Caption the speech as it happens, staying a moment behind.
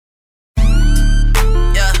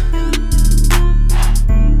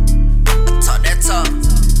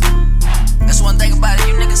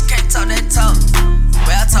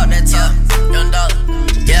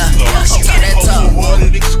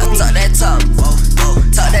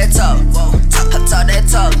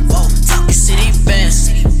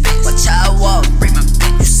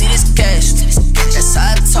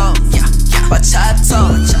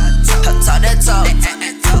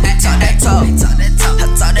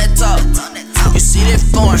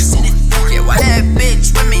foreign. Yeah, why that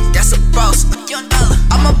bitch with me? That's a boss.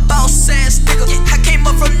 I'm a boss ass nigga. I came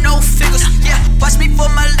up from no figures. Yeah, watch me for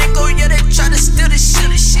my lingo. Yeah, they try to steal this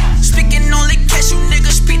shit. Speaking only cash, you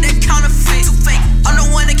niggas speak that counterfeit. Too fake. I'm the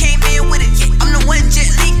one that came in with it. I'm the one Jet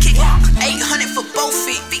Li kick. 800 for both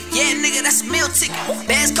feet. Yeah, nigga, that's a meal ticket.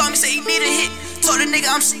 Bands call me, say he need a hit. Told the nigga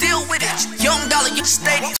I'm still with it. Young dollar, you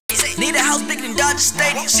stadium. Need a house bigger than Dodger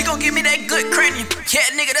Stadium. She gon' give me that good cranium. Yeah,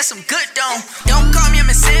 nigga, that's some good dome. Don't call me a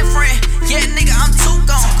missing friend. Yeah, nigga, I'm too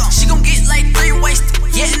gone. She gon' get like 3 wasted.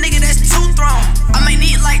 Yeah, nigga, that's 2 thrones. I may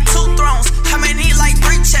need like 2 thrones. I may need like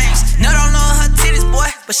 3 chains. No, don't know her titties, boy,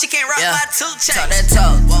 but she can't rock my 2 chains. Talk that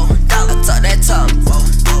talk, whoa. I talk that talk, whoa.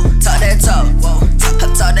 Talk that talk, whoa. I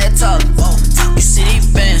talk that talk, whoa. You see these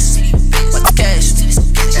bands, what the cash?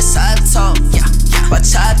 That's how I talk.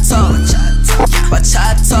 Watch how I talk. Watch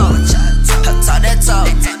how I talk. I talk that talk.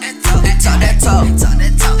 Talk that talk.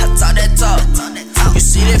 I talk that talk. You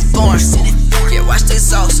see that foreign? Yeah, watch this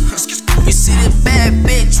sauce. You see that bad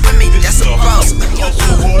bitch with me? That's a boss.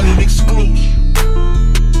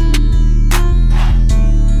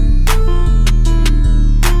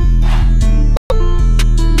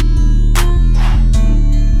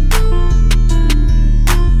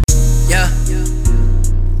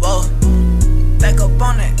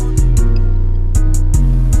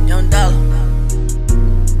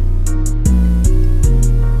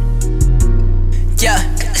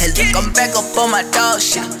 I'm back up on my dog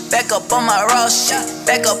shit, back up on my raw shit,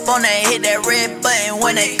 back up on that, hit that red button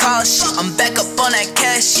when they call shit. I'm back up on that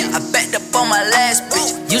cash shit, I backed up on my last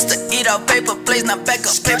bitch. Used to eat off paper plates, now back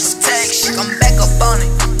up paper tag shit. I'm back up on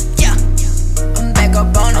it, yeah. I'm back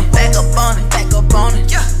up on it, I'm back up on it, back up on it,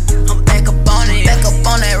 yeah. I'm back up on it, back up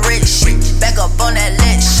on that rich shit, back up on that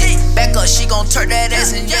lit shit. Back up, she gon' turn that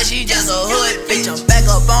ass and yeah, she just a hood bitch. I'm back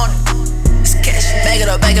up on it. Cash. Bag it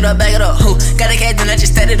up, bag it up, bag it up. Who got a cash, then I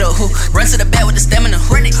just set it up. Who run to the back with the stamina?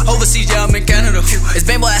 Run it overseas, yeah, I'm in Canada. It's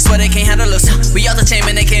bang boy, I swear they can't handle us. We out the chain,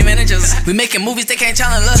 man, they can't manage us. We making movies, they can't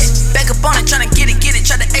challenge us. Back up on it, tryna get it.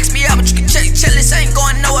 Try to X me out, but you can check this. I ain't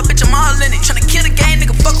going nowhere, bitch, I'm all in it. Tryna kill the game,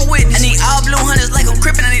 nigga, fuck a witness. I need all blue hunters like I'm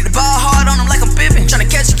crippin'. I need the ball hard on them like I'm Pippin'. Tryna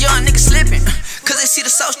catch a young nigga slipping, cause they see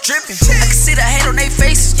the sauce dripping. I can see the hate on their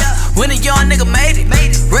faces when a young nigga made it.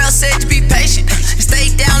 Real said to be patient and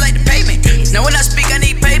stay down like the pavement. Now when I speak, I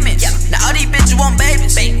need payment. Now all these bitches want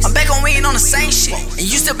babies. I'm back on, we ain't on the same shit, and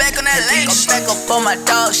you still back on that lame shit. I'm back up on my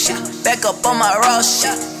dog shit, back up on my raw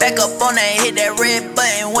shit, back up on that, hit that red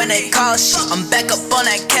button when they call shit. I'm back up on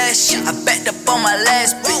that cash shit, I backed up on my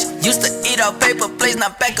last bitch. Used to eat off paper plates,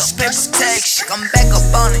 now back up paper tag shit. I'm back up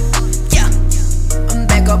on it, yeah. I'm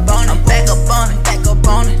back up on it, I'm back up on it, back up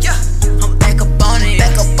on it, yeah. I'm back up on it,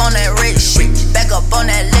 back up on that rich shit, back up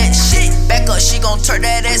on that lit shit. Back up, she gon' turn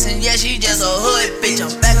that ass and yeah, she just a hood bitch.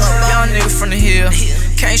 I'm back up on young nigga from the hill,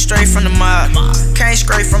 came straight from the mob, came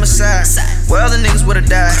straight from the side. Well, other niggas would've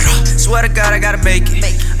died. Swear to God, I gotta make it.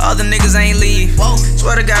 Other niggas ain't leave.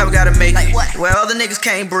 Swear to God, we gotta make it. Well, other niggas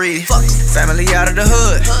can't breathe. Family out of the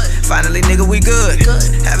hood. Finally, nigga, we good.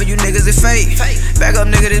 Having you niggas is fake. Back up,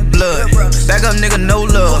 nigga, this blood. Back up, nigga, no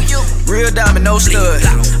love. Real diamond, no stud.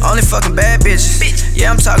 Only fucking bad bitches.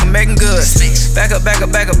 Yeah, I'm talking making good. Back up, back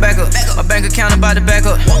up, back up, back up. My bank account about to back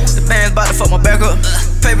up. The band's about to fuck my back up.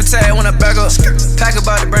 Paper tag when I back up. Pack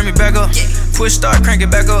about to bring me back up. Push start, crank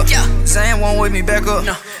it back up. Zane won't wake me back up.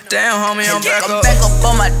 Damn, homie, I'm back up. I'm back up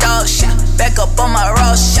on my dog shit, back up on my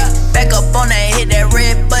raw shit, back up on that, hit that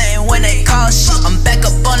red button when they call shit. I'm back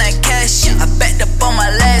up on that cash shit, I backed up on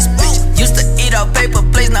my last bitch. Used to eat off paper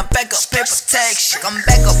plates, now back up paper tag shit. I'm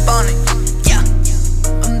back up on it, yeah.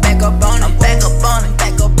 I'm back up on it, I'm back up on it,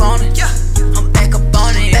 back up on it, yeah. I'm back up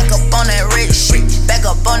on it, back up on that rich shit, back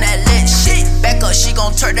up on that lit shit. Back up, she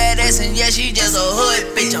gon' turn that ass and yeah, she just a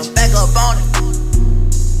hood bitch. I'm back up on it.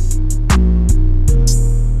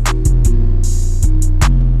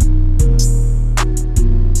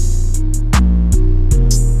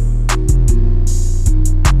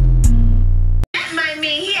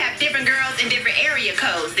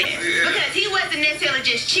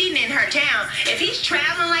 Cheating in her town. If he's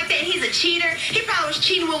traveling like that, he's a cheater. He probably was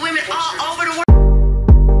cheating with women all over the world.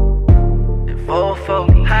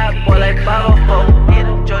 4-4, hot boy like 504. In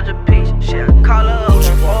a Georgia peach, shit, I call her up.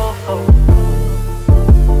 4-4.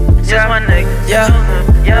 Just my nigga, yeah,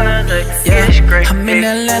 I'm in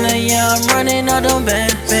Atlanta, yeah, I'm running all them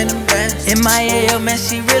bands. In my AO, man,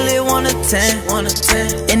 she really want a 10.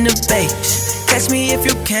 In the Bay, catch me if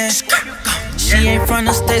you can. She ain't from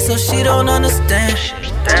the States, so she don't understand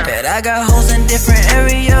that I got hoes in different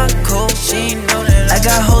area codes. She know that I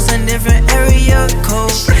got hoes in different area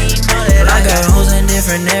codes. She know that I got hoes in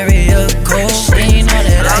different area codes. She know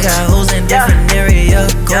that I got hoes in different area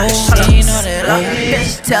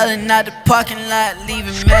Telling out the parking lot,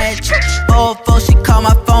 leaving magic. 404, she call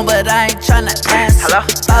my phone, but I ain't tryna answer. Hello?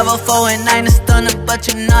 504 and I ain't a stunner, but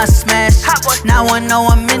you know I smash it. 910,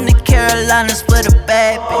 I'm in the Carolinas with a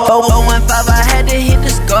bad bitch. 415, I had to hit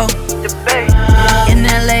this go. In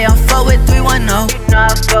LA, I'm 4 with 310.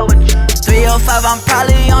 305, I'm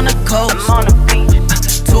probably on the coast. I'm on the beach.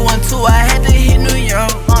 212, I had to hit New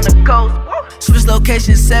York. On the coast. Switch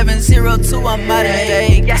location 702, I'm out in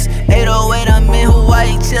Vegas. 808, I'm in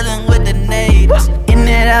Hawaii, chillin' with the natives. In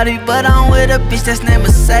that Audi, but I'm with a bitch that's named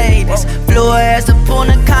Mercedes. Flew her ass to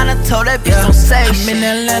Punta Cana, told that bitch don't say shit. I'm in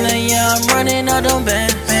Atlanta, yeah, I'm running all them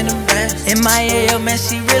bands. In my AO, man,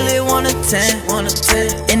 she really want a 10.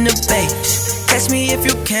 In the Bay, catch me if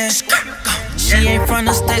you can. She ain't from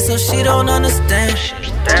the States, so she don't understand.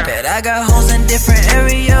 Bet I got hoes in different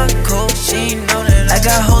area codes. She know that I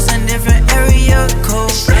got hoes in different area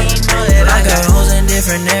codes. She know that I got hoes in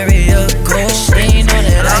different area codes. She know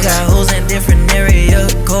that I got hoes in different area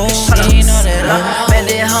codes. She know that I met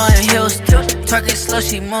that her in Houston. Turkey slow,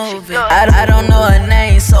 she moving. I don't know her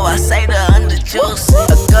name, so I say the underjuice.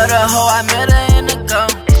 A good hoe, I met her in the go.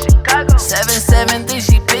 773,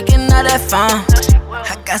 she picking up that phone.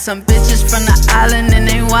 I got some bitches from the island and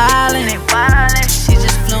they wildin'. She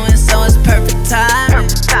just flew in, so it's perfect time.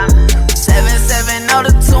 770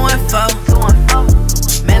 to 2 and 4.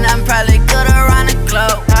 Man, I'm probably good around the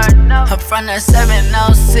globe. I'm from that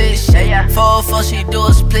 706 shit. 404, she do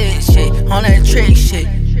a split shit. On that trick shit.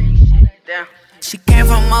 She came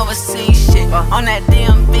from overseas shit. On that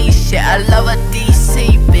DMV shit. I love a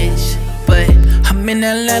DC bitch. But I'm in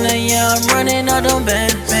Atlanta, yeah, I'm running all them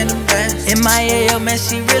bands. In my AO, man,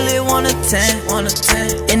 she really want a 10.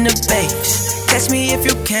 In the Bay, catch me if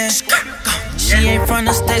you can. She ain't from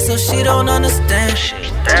the States, so she don't understand.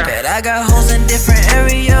 Bet I got hoes in different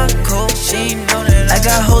area codes. She know that I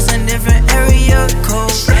got hoes in different area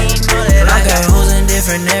codes. She know that I got hoes in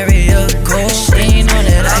different area codes. She know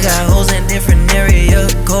that I got hoes in different area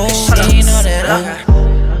codes. She know that I got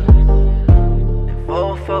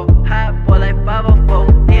 404, hot boy like 504.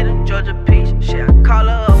 Hit a Georgia Peach, shit, I call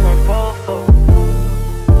her up on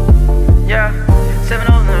 404. Yeah,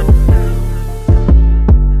 709.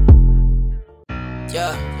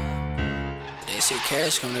 Yeah, they see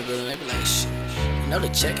cash come to the building, they be like, shit, you know the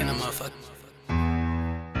check in the motherfucker.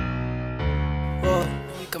 Whoa.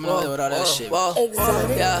 Coming out there with all that shit.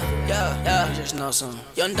 Yeah. You just know some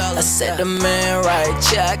young dollar. I said the man right,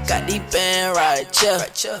 yeah. I got the band right, yeah.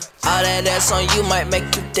 All that ass on you might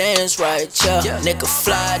make you dance right, yeah. Nigga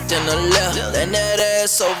fly then the left, and that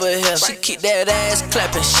ass over here. She keep that ass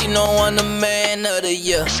clapping. She know I'm the man of the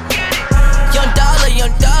year. Young dollar,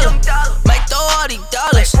 might throw all these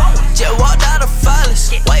dollars. Just walked out of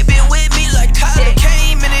Follies. White been with me like Kylie.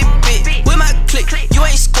 Came in it bit with my clique. You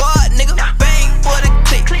ain't squad, nigga. Bang for the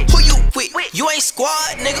clique. Who you with? You ain't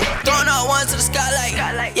squad, nigga. Throwing all ones to the skylight.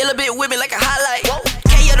 Yellow bit with me like a highlight.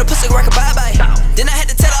 Can't yell the pussy rock a bye-bye. Then I had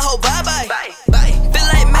to tell her whole bye-bye. Feel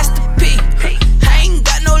like Master P. I ain't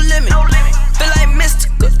got no limit. Feel like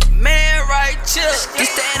Mystical. Man right chill.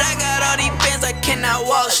 This that I got all these bands I cannot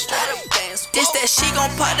wash. This that she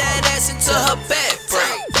gon' pop that ass into her back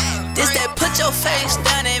break. This that put your face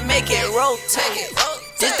down and make it rotate.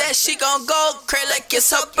 This that she gon' go crazy like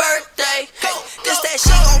it's her birthday. This that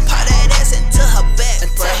she gon' pop that ass into her back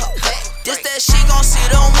break. This that she gon' see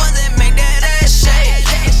the ones that make that ass shake.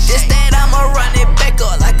 This that I'ma run it back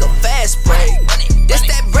up like a fast break. This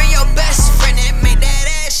that bring your best friend and make that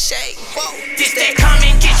ass shake. This that come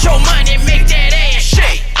and get your money, make that ass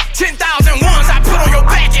shake. 10,000 ones I put on your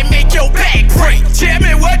back and make your back break. Tell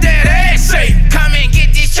me what that ass say. Come and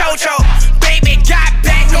get this chocho. Baby got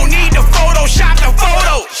back, no need to Photoshop the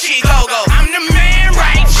photo. She go. I'm the man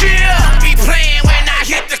right here. Be playing when I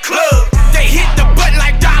hit the club. They hit the button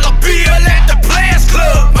like dollar bill at the Players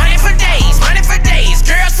Club. Money for days,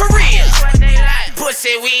 girls for real.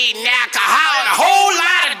 Pussy, weed, and alcohol, and a whole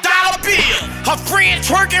lot of dollar bills. Her friend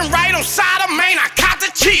twerking right on side of Main, I caught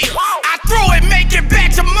the chill. I throw it, make it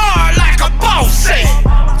back tomorrow like a boss say.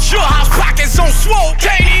 Your house pockets on swole,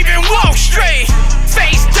 can't even walk straight.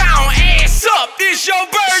 Face down, ass up, it's your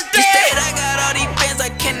birthday. This that I got all these bands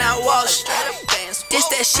I cannot wash. This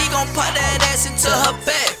that she gon' pop that ass into her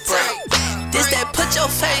back break. This that put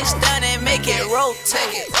your face down and make it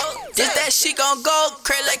rotate. This that she gon' go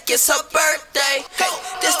crazy like it's her birthday.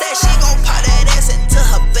 This that she gon' pop that ass into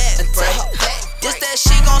her back break. This that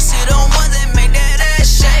she gon' see the ones that make that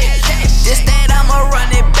ass shake. This that I'ma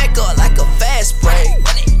run it back up like a fast break.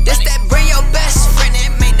 This that bring your best friend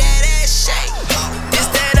and make that ass shake. This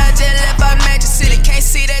that I just left out Magic City. Can't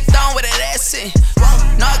see that thong with that ass in.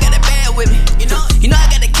 No, I got a bag with me. You know I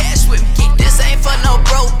got the cash with me. This ain't for no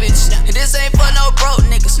broke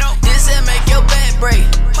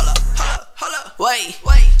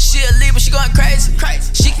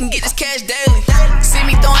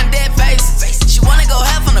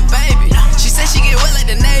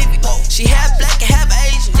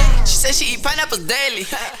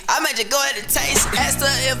just go ahead and taste it. Asked her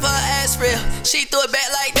if her ass real, she threw it back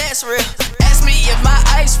like that's real. Asked me if my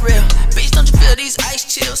ice real, bitch don't you feel these ice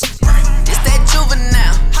chills? This that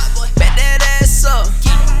juvenile, back that ass up.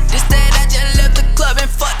 This that I just left the club and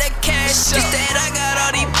fuck that cash up. This that I got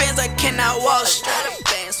all these bands I cannot walk straight.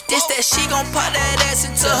 This that she gon' pop that ass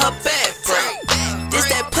into her back break. This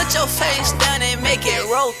that put your face down and make it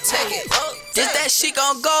rotate. This that she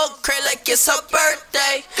gon' go crazy like it's her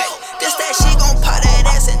birthday. This that she gon' pop that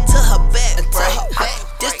ass into her back break.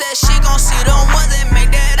 This that she gon' see the ones that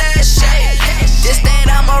make that ass shake. This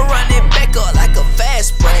that I'ma run it back up like a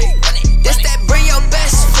fast break. This that bring your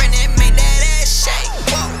best friend and make that ass shake.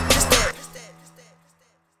 This that.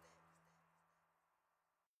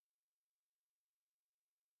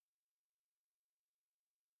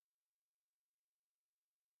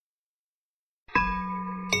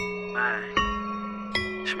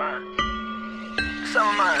 Some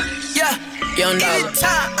of mine. Yeah, young dollar.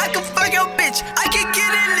 Anytime I can fuck your bitch, I can get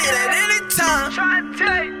it lit at any time.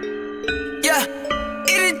 Yeah,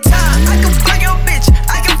 anytime I can fuck your bitch,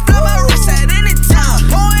 I can flow my wrist at any time.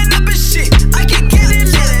 Pouring up and shit, I can get it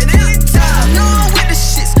lit at any time. No I'm with the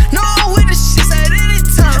shits, no I'm with the shits at any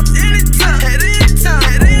time. Anytime, at any time,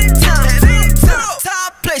 at any time, at any time.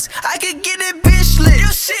 Top place, I can get it bitch lit.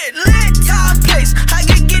 Your shit lit. Top place, I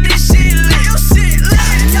can get this shit lit. Your shit lit.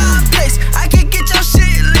 Top place, I can get your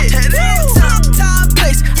shit lit. At any time. Top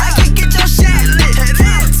place, I can get your shit lit. At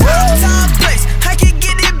any time. Top place, I can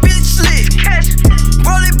get it bitch lit.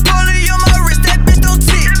 Rolling on my wrist, that bitch don't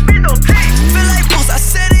tick. Feel like boost, I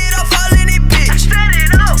set it off all in it, bitch.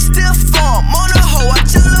 Still form on the hoe, I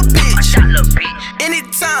shot lil' bitch.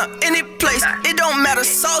 Anytime, any place, it don't matter.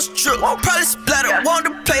 Sauce drip, probably splatter. Want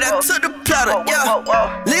the plate, I took the platter. Yeah,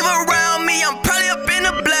 leave around me, I'm probably up in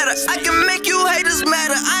the bladder. I can make you haters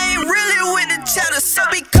matter. I ain't really with the chatter, so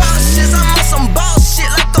be cautious. I'm on some ball shit,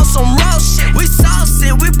 like on some raw shit. We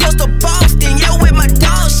saucin', we post up often, yeah, with my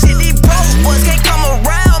dog shit. These broke boys can't come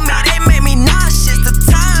around me, they make me nauseous. The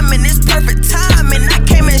timing is perfect timing, I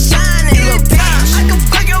came in shining, little bitch. I can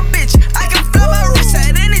fuck your bitch, I can flow my wrist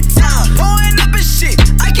at any time. Pouring up and shit,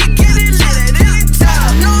 I can get it lit at any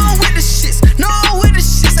time. No I'm with the shits, no I'm with the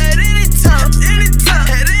shits at any time. Anytime,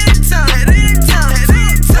 at any time, at any time, at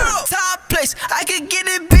any time. Top place, I can get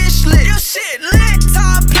it bitch lit. Your shit lit.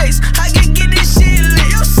 Top place, I can get this shit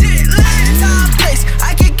lit. Your shit lit. Top place,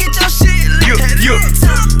 I can get your shit lit. At any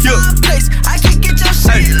time. Top place, I can get your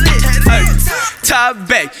shit lit. At any time. Top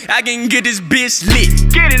back, I can get this bitch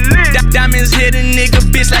lit. Get it lit. Diamonds hit a nigga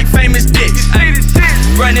bitch like famous dicks.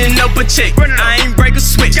 Running up a check, I ain't break a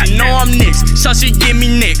switch. You know I'm next, so she give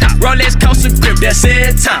me neck. Rolex coast a grip, that's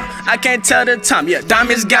every time. I can't tell the time, yeah,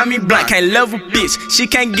 diamonds got me blind. Can't love a bitch, she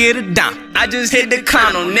can't get it down. I just hit the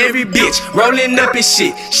clown on every bitch. Rolling up and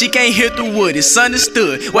shit, she can't hit the wood, it's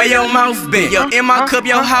understood. Where your mouth been, yo, in my cup,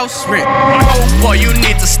 your house rent. Oh boy, you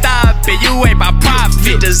need to stop it, you ain't my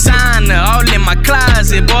profit. Designer, all in my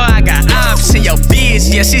closet, boy, I got options. Your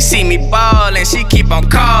bitch, yeah, she see me ballin', she keep on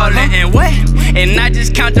calling. And what? And I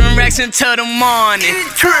just count them racks until the morning.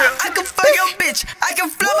 I can fuck your bitch, I can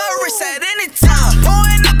flow my wrist at any time.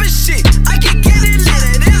 Pouring up and shit, I can get it lit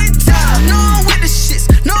at any time. No I'm with the shits,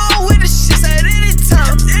 no I'm with the shits at any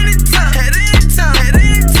time. Anytime, at any time, at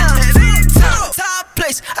any time, at any time. Top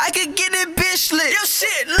place, I can get it bitch lit. Your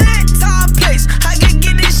shit lit. Top place, I can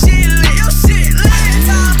get this shit lit. Your shit lit.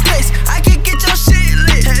 Top place, I can get your shit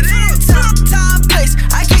lit. At any time. Top place,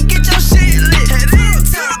 I can get your shit lit. At any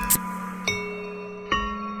time.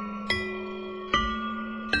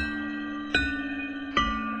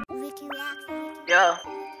 Yeah.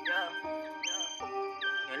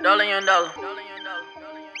 Young dollar.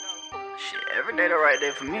 Shit, every day the right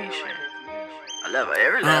day for me, shit. I love her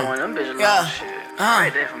every day one of them bitches love shit.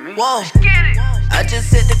 Right day for me. Whoa. I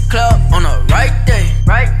just hit the club on the right day.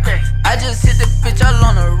 I just hit the bitch all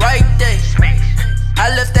on the right day. I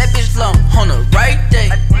left that bitch lump on the right day.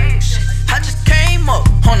 I just came up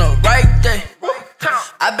on the right day.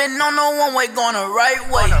 I been on the one way going the right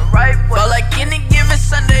way. Felt like any given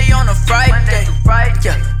Sunday on a Friday.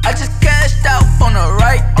 Yeah, I just cashed out on the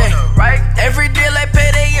right day. Every deal I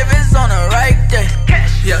payday if it's on the right day.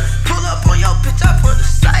 Yeah, pull up on your bitch, I put her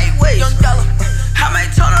sideways. Young dollar, I might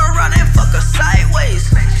turn around and fuck her sideways.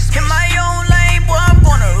 In my own lane, boy, I'm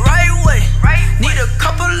going the right way. Need a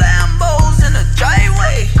couple Lambos in the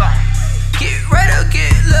driveway. Get right or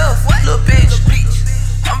get left, little bitch.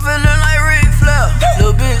 I'm feeling like Ric Flair,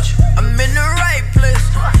 little bitch. I'm in the right place,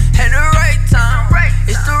 at the right time.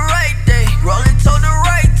 It's the right day, rolling to the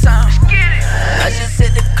right time. I just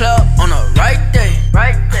hit the club on the right day.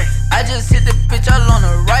 I just hit the bitch all on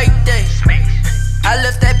the right day. I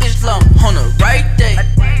left that bitch lump on the right day.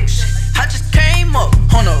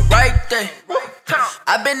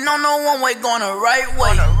 on the one way, going the right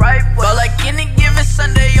way. But like any given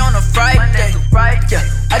Sunday on a Friday. Yeah,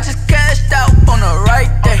 I just cashed out on the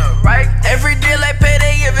right day. Every day like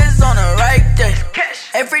payday if it's on the right day.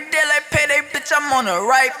 Every day like payday, bitch, I'm on the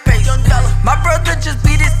right pace. My brother just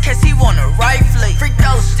beat his case, he want the right flake. $3,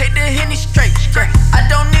 take the Henny straight. I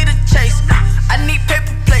don't need a chase, I need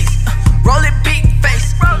paper plates. Roll it big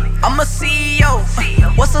face, I'm a CEO.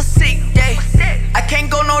 What's a sick day? I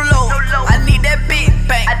can't go no low, I need that big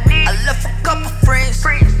bang. I left a couple friends,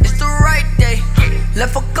 it's the right day.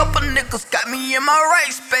 Left a couple niggas, got me in my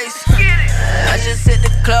right space. I just hit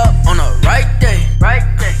the club on the right day.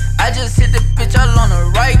 I just hit the bitch all on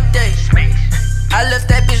the right day. I left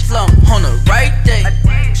that bitch long on the right day.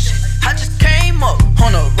 I just came up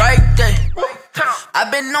on the right day. I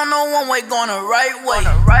been on the one way, going the right way.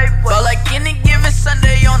 But like any given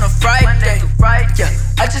Sunday on a Friday. Yeah,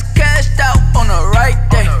 I just cashed out on the right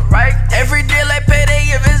day. Every day like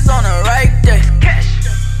payday if it's on the right day.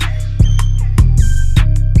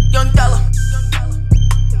 Young Dollar.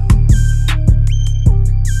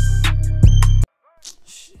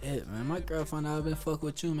 Shit, man, my girl find out I been fuck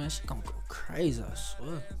with you, man. She gon' go crazy, I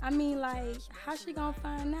swear. I mean, like, how she gon'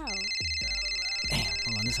 find out? Damn,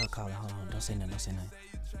 hold on, this her calling. Hold on, don't say nothing,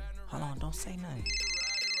 Hold on, don't say nothing.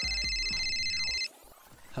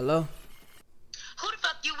 Hello? Who the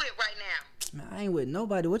fuck you with right now? Man, I ain't with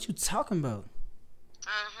nobody. What you talking about?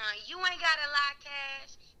 You ain't gotta lie,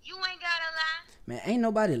 Cash. You ain't gotta lie. Man, ain't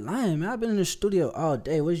nobody lying, man. I've been in the studio all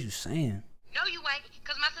day. What you saying? No, you ain't.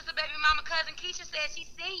 Cause my sister, baby mama, cousin Keisha said she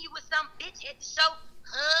seen you with some bitch at the show,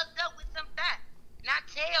 hugged up with some thigh. Now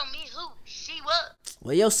tell me who she was.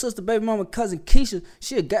 Well, your sister, baby mama, cousin Keisha,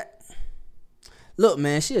 she a got... Look,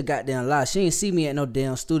 man, she a goddamn lie. She ain't see me at no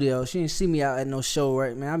damn studio. She ain't see me out at no show,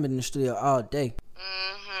 right, man? I've been in the studio all day.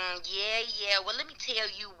 Yeah. Well, let me tell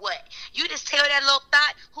you what. You just tell that little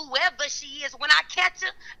thought, whoever she is, when I catch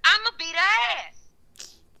her, I'ma beat her ass.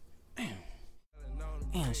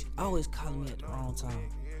 Damn, she always calling me at the wrong time.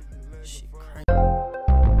 She crazy. I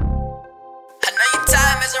know your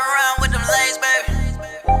time is around with them lanes, baby.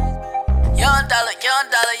 Young dollar,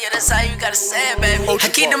 yeah, that's how you gotta say it, baby. I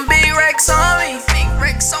keep them big racks on me,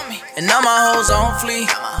 and all my hoes on fleek.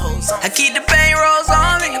 I keep the paint rolls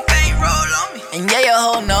on me, and yeah, your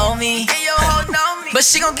hoe know me, but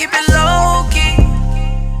she gon' keep it low key.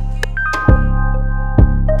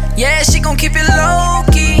 Yeah, she gon' keep it low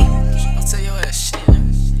key. I'll tell your ass shit.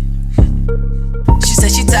 She said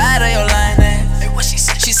she tired of your lying ass. What she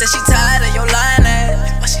said? She said she tired of your lying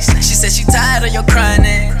ass. What she said? She said she tired of your crying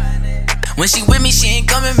ass. When she with me, she ain't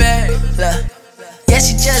coming back. Look. Yeah,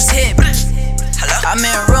 she just hit me. Hello? I'm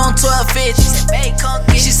in room 1250. She said, babe, come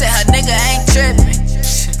get. She said her nigga ain't tripping.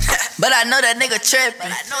 But I know that nigga tripping.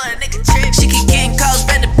 She keep getting calls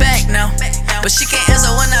back to back now. But she can't answer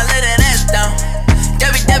when I lay that ass down.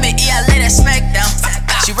 WWE, I lay that smack down.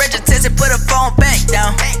 She read your text and put her phone back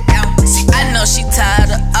down. See, I know she tired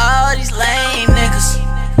of all these lame niggas.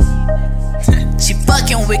 She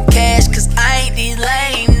fucking with cash, cause I ain't these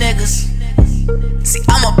lame niggas. See,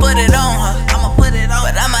 I'ma put it on her, but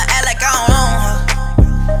I'ma act like I don't own her.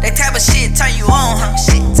 That type of shit turn you on, huh?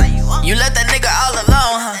 You let that nigga all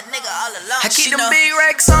alone, huh? I keep them big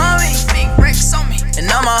racks on me, and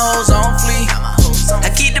all my hoes on fleek. I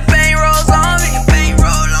keep the paint rolls on me,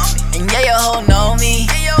 and yeah, your hoe know me,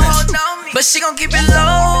 but she gon' keep it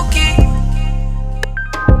low key.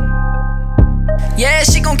 Yeah,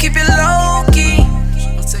 she gon' keep it low key.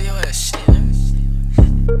 I'll tell your ass shit.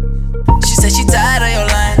 She said she tired of your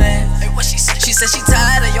lying ass. What she said? She said she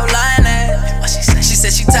tired of your lying ass. What she said? She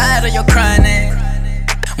said she tired of your crying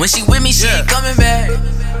ass. When she with me, she ain't coming back.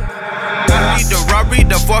 I need the Rari,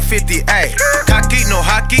 the 458. Cocky, no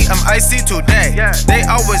hockey, I'm icy today. They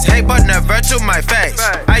always hate, but never to my face.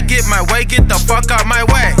 I get my way, get the fuck out my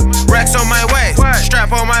way. Racks on my waist,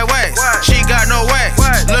 strap on my waist. She got no waist,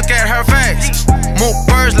 look at her face. Move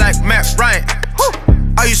birds like Matt Ryan.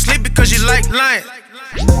 Are you sleep because you like lying?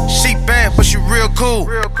 She bad, but she real cool.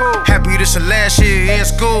 Happy this her last year in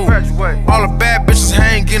school. All the bad bitches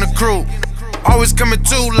hang in a crew. Always coming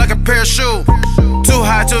to like a pair of shoes. Too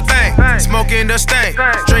high to think, smoking the stank.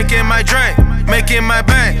 Drinking my drink, making my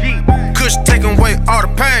bank. Kush taking away all the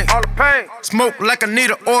pain. Smoke like I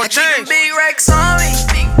need an oil change. I keep the big racks on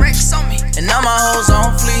me, and all my hoes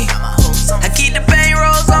on fleek. I keep the paint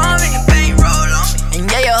rolls on me,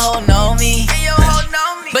 and yeah, your hoe know me,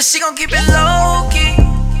 but she gon' keep it low key.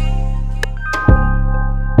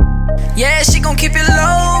 Yeah, she gon' keep it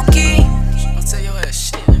low key. I'll tell your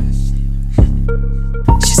ass shit.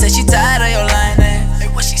 She said she tired of your lying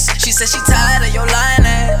ass. What she said? She said she tired of your lying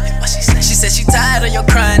ass. What she said? She said she tired of your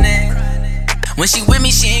crying ass. When she with me,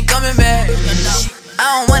 she ain't coming back. I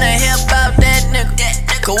don't wanna hear about that nigga.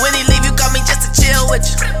 Cause when he leave, you got me just to chill with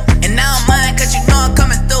you. And I don't mind, cause you know I'm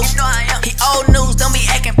coming through. He old news, don't be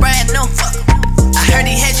acting brand new. I heard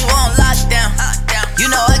he had you on lockdown. You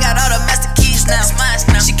know I got all the master keys now.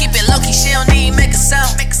 She keep it low-key, she don't even make a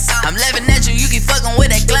sound. I'm laughing at you, you keep fucking with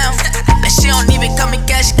that clown. And she don't even call me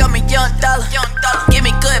cash, she call me young dollar. Give me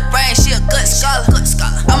good brain, she a good scholar.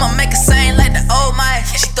 I'ma make her sing like the old Maya.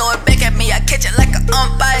 She throw it back at me, I catch it like an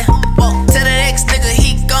umpire. Whoa, tell that ex nigga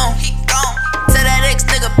he gone. Tell that ex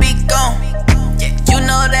nigga be gone. You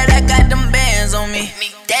know that I got them bands on me.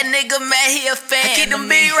 That nigga mad, he a fan. I keep them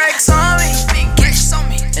big racks on me.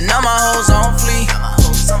 And all my hoes on fleek.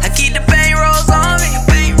 I keep the bang rolls on me.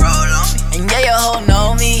 And yeah, your hoe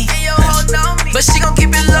know me. But she gon' keep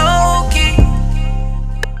it low key.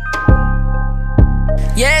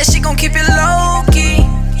 Yeah, she gon' keep it low key.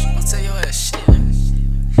 I'll tell you that shit.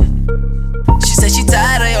 She said she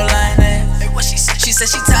tired of your lying ass. She said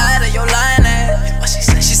she tired of your lying ass.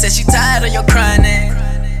 She said she tired of your crying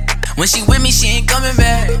ass. When she with me, she ain't coming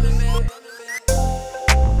back.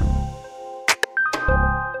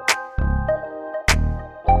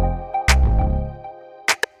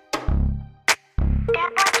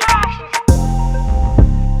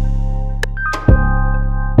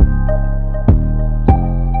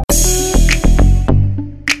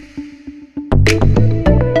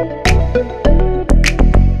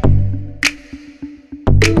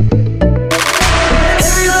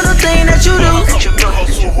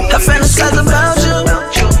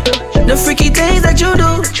 The freaky things that you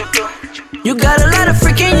do, you got a lot of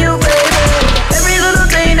freaking you, baby. Every little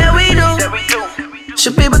thing that we do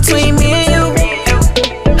should be between me and you.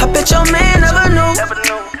 I bet your man never knew.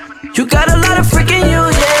 You got a lot of freaking you,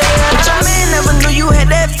 yeah. Bet your man never knew you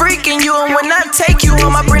had that freak in you. And when I take you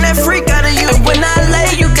home, I bring that freak out of you. And when I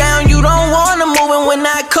lay you down, you don't wanna move. And when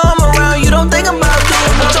I come around, you don't think about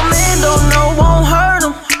doing. What your man don't know won't hurt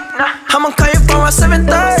him. I'ma call your phone around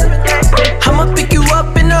 7:30. I'ma pick you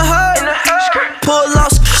up in the hood. Pull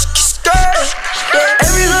off skirt.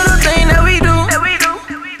 Every little thing that we do,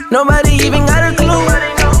 nobody even got a clue.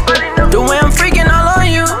 The way I'm freaking all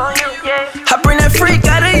on you, I bring that freak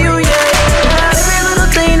out of you, yeah. Every little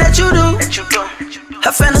thing that you do,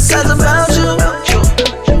 I fantasize about you.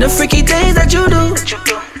 The freaky things that you do,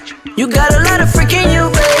 you got a lot of freaking you,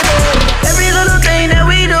 baby. Every little thing that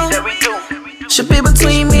we do should be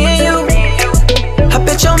between me and you. I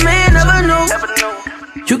bet your man never knew.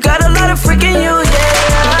 You got a lot of freaking you,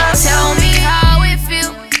 yeah. Tell me how it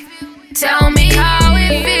feel. Tell me how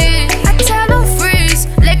it feel. I tell him freeze,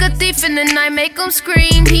 like a thief in the night, make him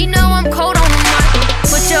scream. He know I'm cold on the mic.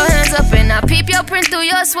 Put your hands up and I peep your print through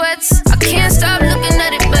your sweats. I can't stop looking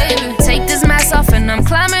at it, baby. Take this mask off and I'm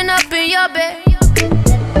climbing up in your bed.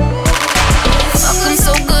 Fuck him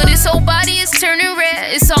so good, his whole body is turning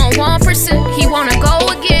red. It's on 1%, he wanna go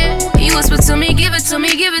again. He whisper to me, give it to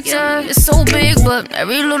me, give it to me. It's so big, but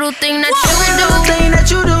every little thing that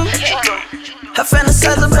you do, I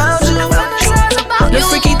fantasize about you. The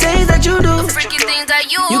freaky things that you do,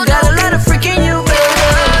 you got a lot of freaking you, baby.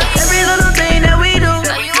 Every little thing that we do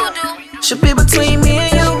should be between me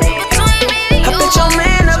and you. I bet your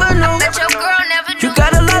man never knew. You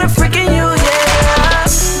got a lot of freaking you, yeah.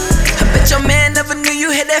 I bet your man never knew you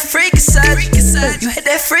had that freaky side. You had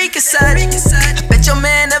that freaky side. I bet your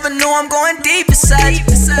man never knew I'm going deep inside.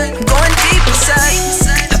 I'm going deep inside.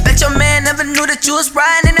 I bet your man never knew that you was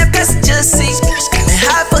riding in that passenger seat. And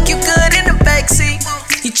how I fuck you good in the backseat.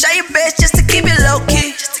 You try your best just to keep it low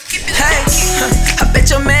key. Hey, I bet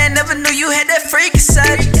your man never knew you had that freaky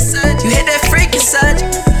side. You had that freaky side.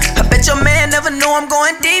 I bet your man never knew I'm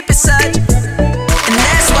going deep inside. And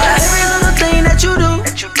that's why every little thing that you do,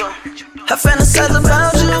 I fantasize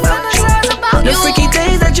about you. The freaky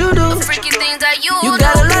things that you do, you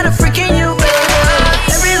got a lot of freaking you, baby.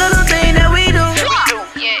 Every little thing that we do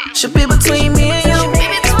should be between me and you.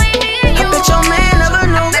 I bet your man never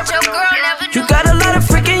knew. You got a lot of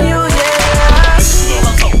freaking you, yeah.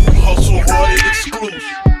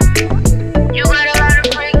 You got a lot of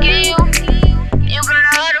freaking you. You got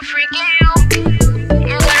a lot of freaking you.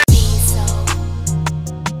 You got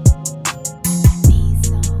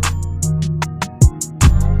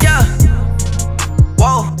Yeah.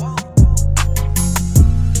 Whoa.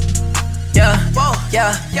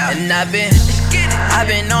 Yeah. And I've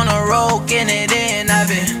been on the road getting it in.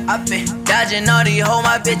 I've been dodging all these hoes,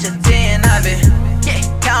 my bitch a 10. I've been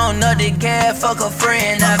counting up the cash, fuck a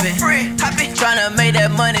friend. I've been tryna make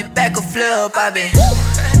that money back a flip. I've been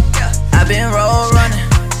road running.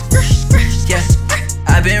 Yeah,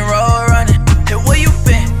 I've been road running. Hey, where you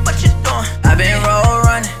been? What you doing? I've been road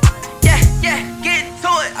running. Yeah.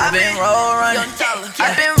 roll running. I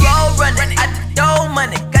been roll running. I the dough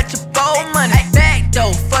money. Got your bowl money. Back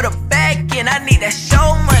dough for the back end. I need that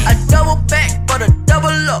show money. I double back for the double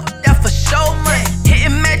up. That for show money.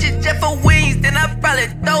 Hitting magic jet for wings. Then I probably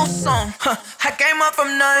throw some. I came up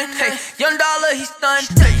from none. Hey, young dollar, he stunned.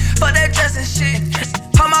 For that dress and shit.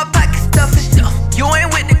 All my pockets stuffing. You ain't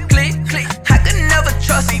with the click. I could never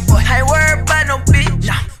trust me, boy. I ain't worried about no bitch.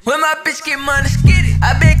 When my bitch get money,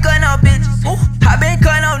 I been cutting out bitches. I been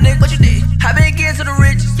cutting out niggas. What you did? I been getting to the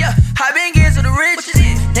riches. Yeah, I been getting to the riches.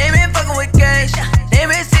 They been fucking with cash. They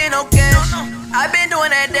been seeing no cash. I been doing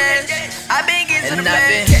that dash. I been getting to the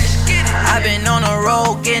bag. I been on the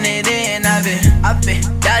road getting it in. I been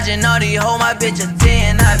dodging all these hoes. My bitch a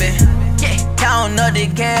 10. I been counting up the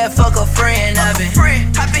cash. Fuck a friend. I been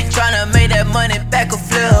tryna make that money back a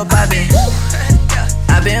flip. I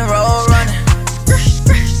been roll running.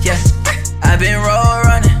 Yes, I been roll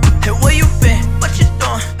running. Hey, where you been? What you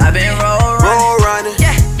doing? I been roll running.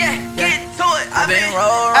 Yeah, get to it. I been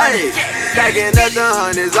roll running. Stacking up the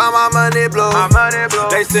hundreds, all my money blue.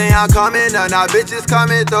 They say I'm coming up, now bitches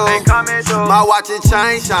coming through. My watch and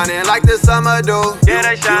chain shining like the summer do. Yeah,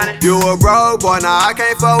 they shining. You a broke boy, now I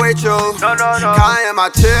can't fuck with you. No. Counting my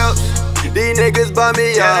chips, these niggas bum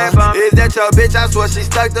me up. Is that your bitch? I swear she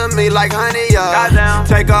stuck to me like honey up.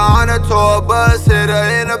 Take her on a tour bus, hit her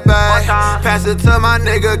in the bag. Pass it to my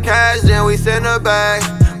nigga Cash, then we send her back.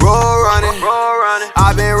 Roll running.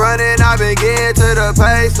 I been running, I been getting to the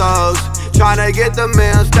pesos. Tryna get the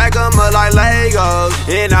meals, stack them up like Legos.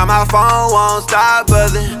 And now my phone won't stop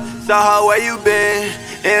buzzing. So how where you been?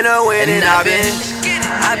 In the wind and I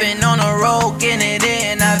been on the road getting it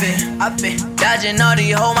in. I been dodging all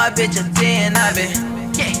these hoes. My bitch a 10. I been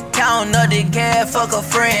counting up the cash. Fuck a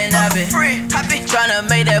friend. I been tryna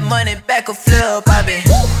make that money back a flip. I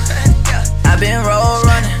been roll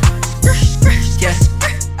running. Yes,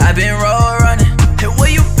 I been roll running. Hey, where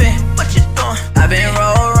you been? What you doing? I been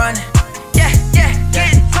roll running. Yeah,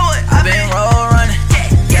 get to it. I been roll running. Yeah,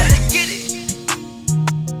 get it.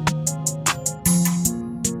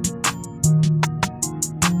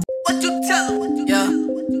 What you tell him? Yeah,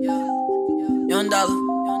 young dollar.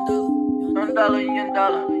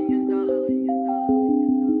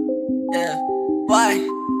 Yeah, why?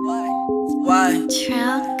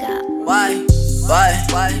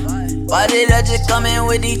 Why did I just come in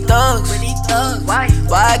with these thugs? Why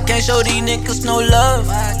I can't show these niggas no love?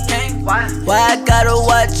 Why I gotta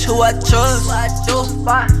watch who I trust?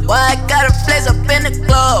 Why I gotta flex up in the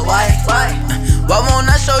club? Why won't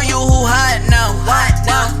I show you who hot now?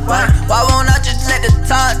 Why won't I just let the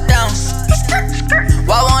top down?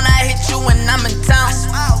 Why won't I hit you when I'm in town?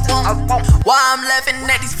 Why I'm laughing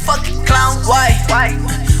at these fucking clowns?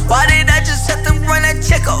 Why did I just have to run that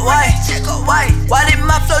check up? Why did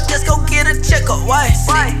my flow just go get a check up? Why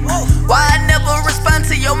I never respond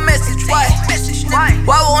to your message? Why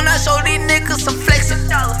won't I show these niggas some flexing?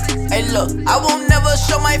 Hey look, I won't never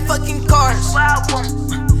show my fucking cars.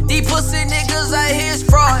 These pussy niggas out here is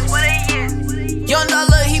frauds. Young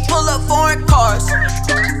dollar, he pull up foreign cars.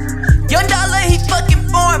 Young dollar, he fucking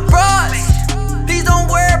foreign bras. Please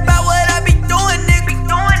don't worry about what I be doing, nigga.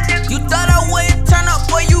 You thought I wouldn't turn up,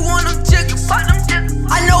 boy, you want them chickens.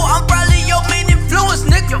 I know I'm probably your main influence,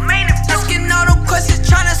 nigga. Asking all them questions,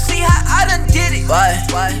 tryna see how I done did it.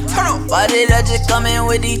 Why did I just come in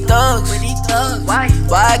with these thugs? Why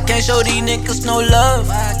I can't show these niggas no love?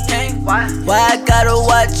 Why I gotta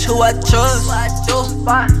watch who I trust?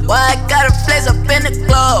 Why I gotta flex up in the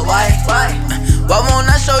club? Why won't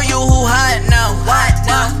I show you who hot now?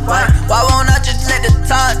 Why won't I just let the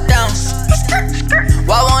top down?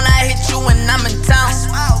 Why won't I hit you when I'm in town?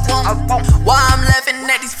 Why I'm laughing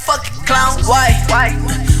at these fucking clowns?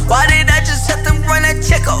 Why did I just have to run that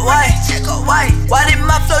check up? Why did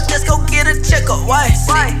my flow just go get a check up? Why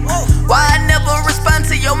I never respond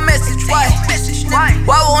to your message? Why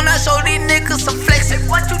won't I show these niggas some flexing?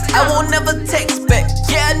 I won't never text back.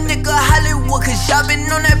 Yeah, nigga Hollywood, cause y'all been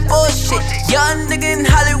on that bullshit. Young nigga in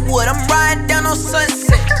Hollywood, I'm riding down on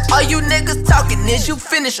Sunset. All you niggas talking, is you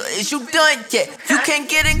finished or is you done yet? You can't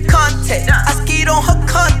get in contact, I skied on her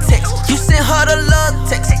context. You sent her the love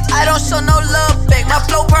text, I don't show no love back. My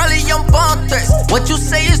flow probably on bomb threats. What you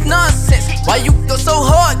say is nonsense. Why you go so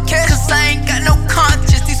hard, cat? Cause I ain't got no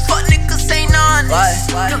conscience. These fuck niggas ain't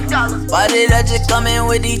honest. Why did I just come in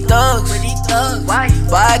with these thugs? Why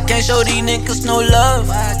I can't show these niggas no love?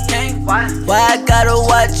 Why I gotta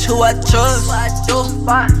watch who I trust?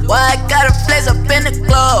 Why I gotta flex up in the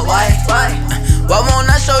club? Why won't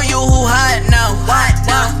I show you who hot now? Why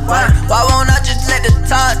won't I just let the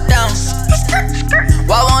top down?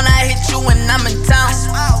 Why won't I hit you when I'm in town?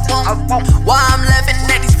 Why I'm laughing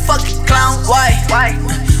at these fucking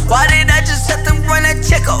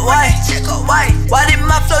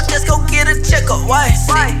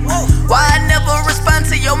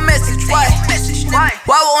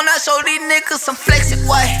Why won't I show these niggas I'm flexing?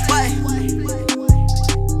 Why?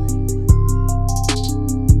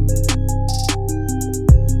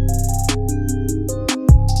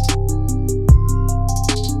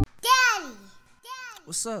 Daddy!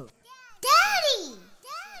 What's up? Daddy!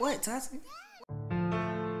 What, Tati?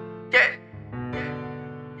 Yeah.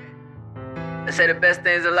 They say the best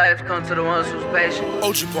things in life come to the ones who's patient.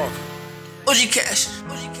 OG Park. OG Cash.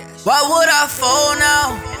 Why would I fall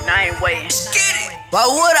now? And I ain't waiting. Get it. Why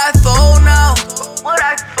would I fall now?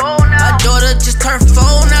 My daughter just turned 4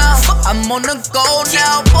 now. I'm on the go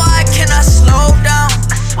now. Boy, can I slow down?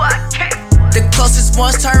 The closest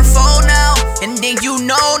ones turn 4 now. And then you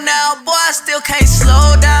know now. Boy, I still can't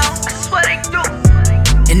slow down.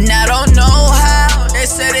 And I don't know how. They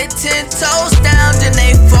said it 10 toes down, then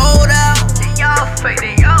they fold out.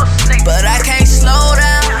 But I can't slow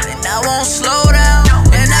down, and I won't slow down,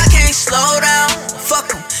 and I can't slow down. Fuck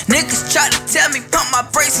 'em. Niggas try to tell me pump my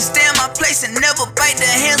brakes and stay in my place and never bite the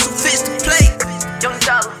hands who fix the plate. Young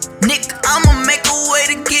dollar. Nigga, I'ma make a way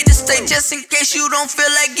to get to stay just in case you don't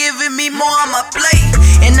feel like giving me more on my plate.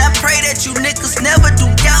 And I pray that you niggas never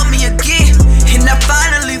do doubt me again. And I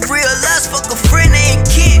finally realized fuck a friend ain't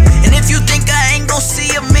kid. And if you think I ain't gon'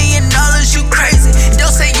 see $1 million, you crazy.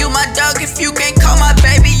 Don't say you my dog if you can't call my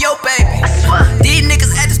baby your baby. These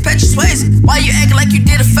niggas act as Patrick Swayze. Why you acting like you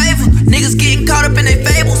did a favor? Niggas getting caught up in their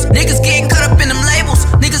fables. Niggas getting caught up in them labels.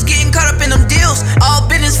 Niggas getting caught up in them deals. All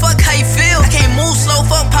business, fuck how you feel. I can't move slow,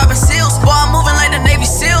 fuck poppin' seals. Boy, I'm moving like the Navy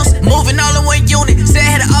SEALs. Moving all in one unit. Said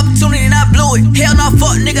I had an opportunity and I blew it. Hell no,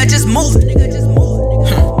 fuck nigga, I just moved.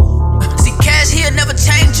 See, cash here never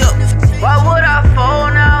change up. Why would I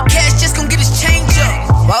fall now? Cash just gon' get his change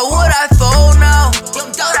up. Why would I fall now?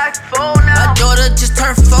 My daughter just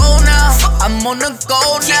turned 4 now. I'm on the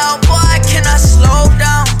go now. Boy, can I slow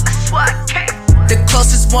down? The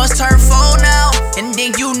closest ones turn 4 now. And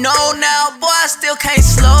then you know now. Boy, I still can't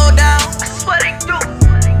slow down.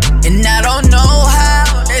 And I don't know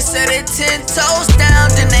how. They said it 10 toes down,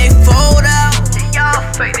 then they fold out.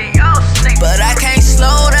 But I can't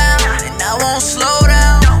slow down, and I won't slow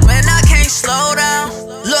down. Man, I can't slow down.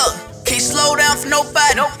 Look, can't slow down for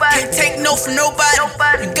nobody. Can't take no from nobody.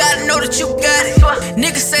 You gotta know that you got it.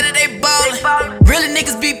 Niggas say that they ballin'. Really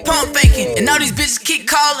niggas be pump faking. And all these bitches keep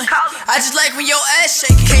calling. I just like when your ass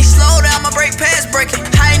shaking. Can't slow down, my brake pads breaking.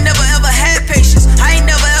 I ain't never ever had patience. I ain't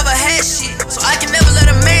never ever had shit. So I can never let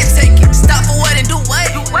a man take it. Stop for what and do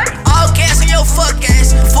what? All gas on your fuck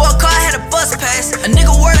ass. Before a car had a bus pass. A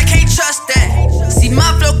nigga word, I can't trust that. See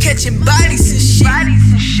my flow catching bodies and shit.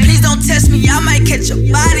 Please don't test me, I might catch a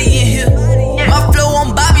body in here. My flow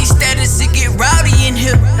on Bobby status, it get rowdy in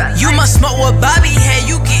here. You must smoke what Bobby had,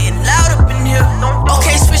 you getting loud up in here.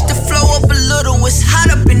 Okay, switch the flow up a little, it's hot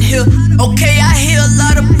up in here. Okay, I hear a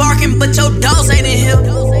lot of barking, but your dogs ain't in here.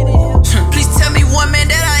 Please tell me one man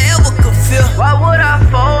that I ever could feel. Why would I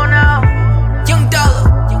fall now? Young dollar.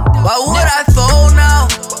 Why would I fall now?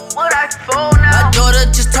 My daughter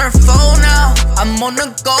just turned 4 now. I'm on the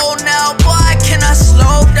go now. Boy, can I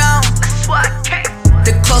slow down?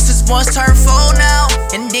 The closest ones turn 4 now.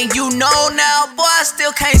 And then you know now. Boy, I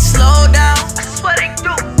still can't slow down.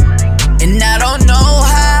 And I don't know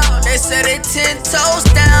how. They said it 10 toes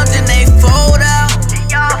down, then they fold out.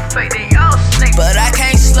 But I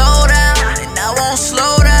can't slow down, and I won't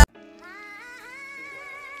slow down.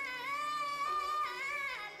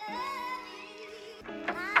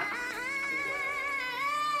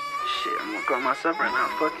 Shit, I'm gonna grow myself right now,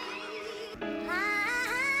 fuck it.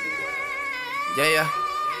 Yeah.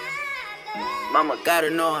 Mama gotta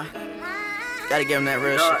know. Gotta give him that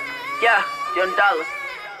real shit. Yeah, young dollar.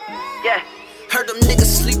 Yeah. Heard them niggas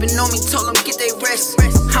sleeping on me, told them get they rest. I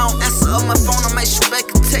don't answer on my phone, I might shoot back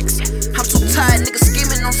a text. I'm too tired, niggas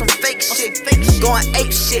scheming on some fake shit. Going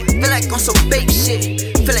ape shit, feel like on some fake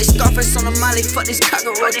shit. Feel like Scarface on the Molly, fuck these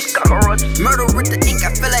cockroaches. Murder with the ink,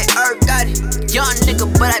 I feel like Herb got it. Young nigga,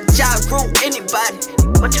 but I job rule anybody.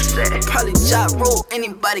 What you said? Probably job rule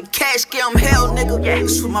anybody. Cash give him hell, nigga.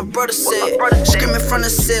 That's what my brother said. Screaming from the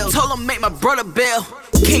cell, told him make my brother bail.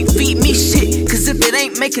 Can't feed me shit, cause if it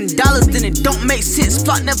ain't making dollars, then it don't make sense.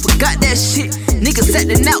 Flock never got that shit. Niggas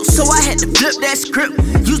acting out, so I had to flip that script.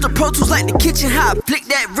 Use the Pro Tools like the kitchen, how I flick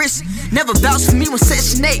that wrist. Never vouch for me when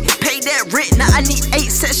Section 8 pay that rent. Now I need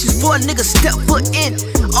 8 sessions for a nigga step foot in.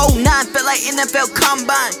 09 felt like NFL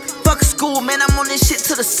Combine. Fuck school, man, I'm on this shit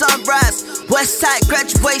till the sunrise. West side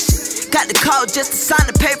graduation. Got the call just to sign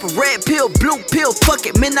the paper. Red pill, blue pill, fuck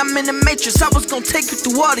it, man, I'm in the matrix. I was gonna take you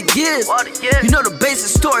through all the years. You know the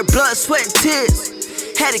basic story, blood, sweat, and tears.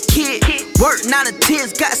 Had a kid, work 9 to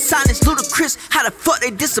 10s, got silence, ludicrous. How the fuck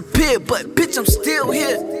they disappeared, but bitch, I'm still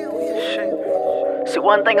here. See,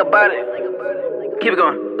 one thing about it, keep it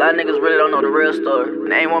going. A lot of niggas really don't know the real story.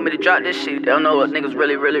 They ain't want me to drop this shit. They don't know what niggas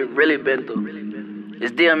really been through.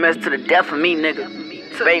 It's DMS to the death of me,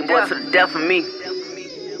 nigga. Spain boy to the death of me.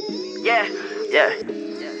 Yeah.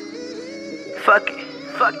 Fuck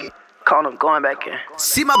it. Call them going back in.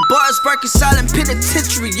 See my bars reconciling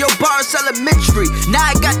penitentiary, your bars elementary. Now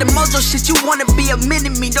I got the mojo shit, you wanna be a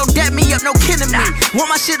mini-me. Don't dap me up, no kidding me. Want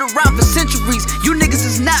my shit around for centuries. You niggas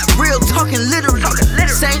is not real, talking literally.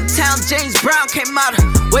 Same town James Brown came out of.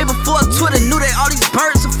 Way before Twitter knew that all these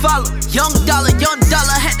birds would follow. Young dollar,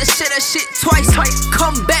 had to say that shit twice.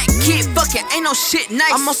 Come back, kid, fucking ain't no shit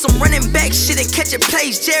nice. I'm on some running back shit and catching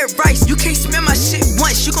plays, Jared Rice. You can't smell my shit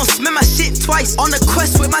once, you gon' smell my shit twice. On the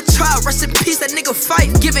quest with my trial, rest in peace, that nigga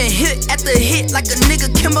fight. Giving hit after hit like a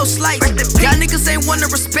nigga Kimbo Slice. Y'all niggas ain't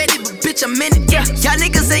wanna respect it, but bitch, I'm in it. Y'all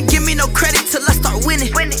niggas ain't give me no credit till I start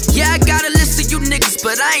winning. Yeah, I got a list of you niggas,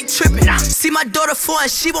 but I ain't tripping. See my daughter 4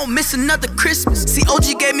 and she won't miss another Christmas. See,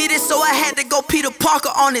 OG gave me this, so I had to go Peter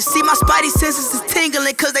Parker on it. See, my spidey senses is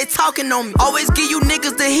tingling cause they talking on me. Always give you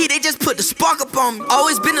niggas the heat, they just put the spark up on me.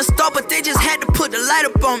 Always been a star, but they just had to put the light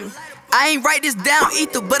up on me. I ain't write this down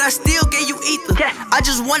either, but I still gave you ether. I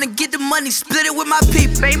just wanna get the money, split it with my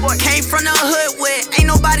people. Came from the hood where ain't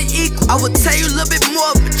nobody equal. I would tell you a little bit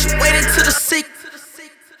more, but you wait until the sequel.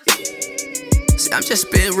 See, I'm just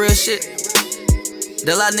spitting real shit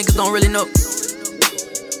that a lot of niggas don't really know.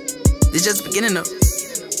 This just the beginning of.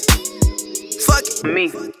 Fuck it.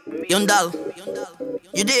 Me. Young Dollar.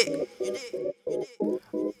 You did.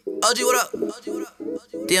 OG, what up?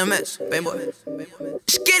 DMS, Bang Boy.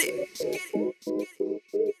 Let's get it.